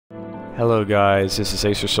Hello guys, this is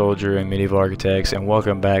Acer Soldier and Medieval Architects, and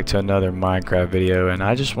welcome back to another Minecraft video. And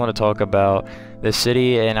I just want to talk about the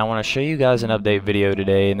city, and I want to show you guys an update video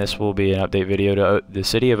today. And this will be an update video to the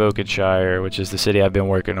city of Oakenshire, which is the city I've been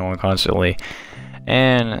working on constantly.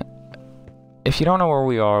 And if you don't know where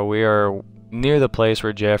we are near the place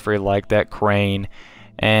where Jeffrey liked that crane.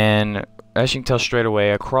 And as you can tell straight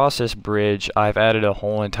away, across this bridge I've added a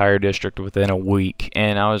whole entire district within a week,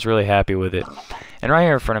 and I was really happy with it. And right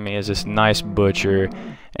here in front of me is this nice butcher,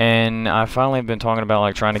 and I finally been talking about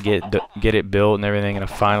like trying to get it built and everything, and I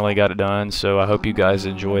finally got it done. So I hope you guys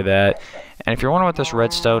enjoy that. And if you're wondering what this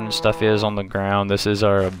redstone and stuff is on the ground, this is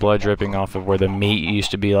our blood dripping off of where the meat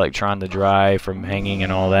used to be like trying to dry from hanging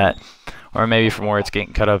and all that, or maybe from where it's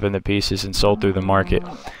getting cut up into pieces and sold through the market.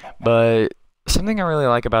 But something I really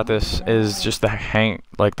like about this is just the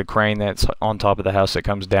crane that's on top of the house that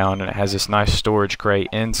comes down, and it has this nice storage crate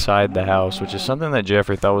inside the house, which is something that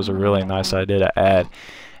Jeffrey thought was a really nice idea to add.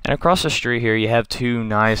 And across the street here you have two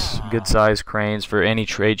nice good sized cranes for any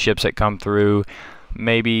trade ships that come through,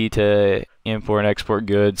 maybe to import and export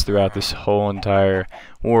goods throughout this whole entire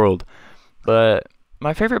world. But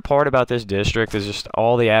my favorite part about this district is just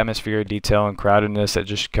all the atmosphere, detail, and crowdedness that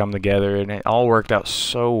just come together, and it all worked out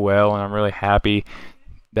so well, and I'm really happy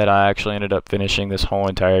that I actually ended up finishing this whole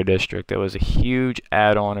entire district. It was a huge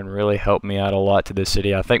add-on and really helped me out a lot to this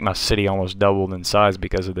city. I think my city almost doubled in size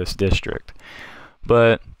because of this district.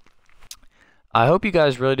 But I hope you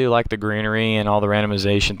guys really do like the greenery and all the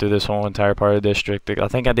randomization through this whole entire part of the district. I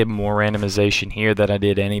think I did more randomization here than I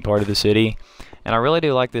did any part of the city. And I really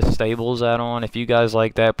do like this stables add-on. If you guys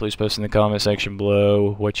like that, please post in the comment section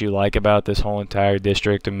below what you like about this whole entire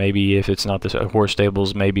district, and maybe if it's not the horse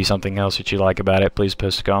stables, maybe something else that you like about it. Please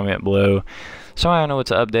post a comment below so I know what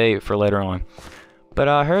to update for later on. But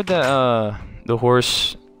I heard that the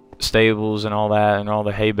horse stables and all that and all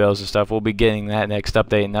the hay bales and stuff, we'll be getting that next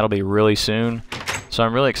update, and that'll be really soon. So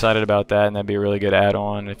I'm really excited about that, and that'd be a really good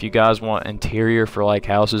add-on. If you guys want interior for like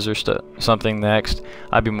houses or something next,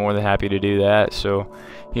 I'd be more than happy to do that. So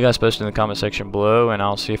you guys post in the comment section below, and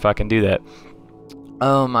I'll see if I can do that.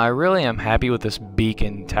 I really am happy with this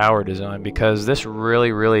beacon tower design, because this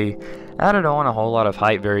really added on a whole lot of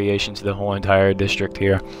height variation to the whole entire district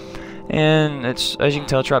here. And it's, as you can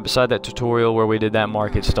tell, it's right beside that tutorial where we did that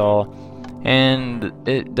market stall. And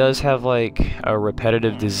it does have like a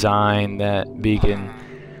repetitive design, that beacon,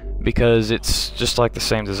 because it's just like the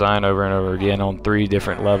same design over and over again on 3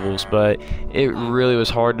 different levels. But it really was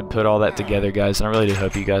hard to put all that together, guys, and I really do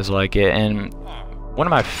hope you guys like it. And one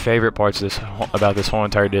of my favorite parts of about this whole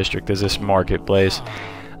entire district is this marketplace.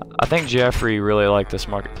 I think Jeffrey really liked this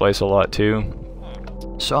marketplace a lot too,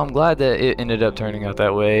 so I'm glad that it ended up turning out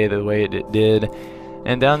that way, the way it did.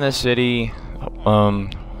 And down this city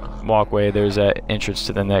walkway, there's that entrance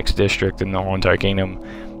to the next district in the whole entire kingdom,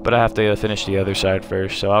 but I have to finish the other side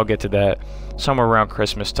first, so I'll get to that somewhere around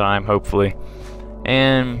Christmas time, hopefully.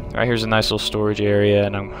 And right here's a nice little storage area,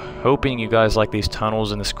 and I'm hoping you guys like these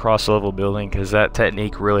tunnels and this cross-level building, because that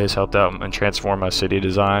technique really has helped out and transformed my city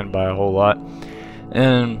design by a whole lot.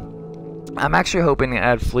 And I'm actually hoping to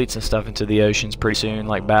add fleets and stuff into the oceans pretty soon,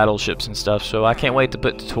 like battleships and stuff, so I can't wait to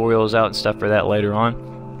put tutorials out and stuff for that later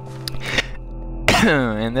on.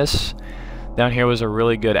 And this down here was a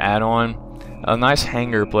really good add-on, a nice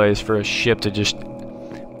hangar place for a ship to just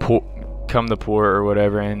come to port or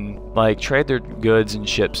whatever, and like trade their goods and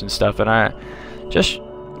ships and stuff. And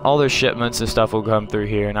all their shipments and stuff will come through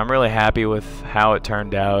here, and I'm really happy with how it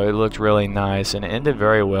turned out. It looked really nice and it ended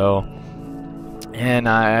very well. And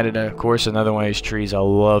I added, of course, another one of these trees. I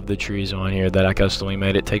love the trees on here that I customly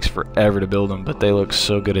made. It takes forever to build them, but they look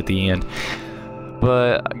so good at the end.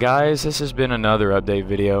 But guys, this has been another update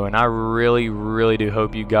video, and I really do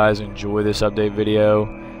hope you guys enjoy this update video.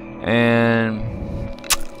 And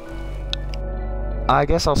I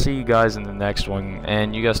guess I'll see you guys in the next one,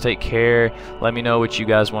 and you guys take care. Let me know what you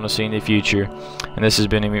guys want to see in the future. And this has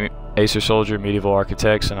been Acer Soldier, Medieval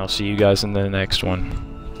Architects, and I'll see you guys in the next one.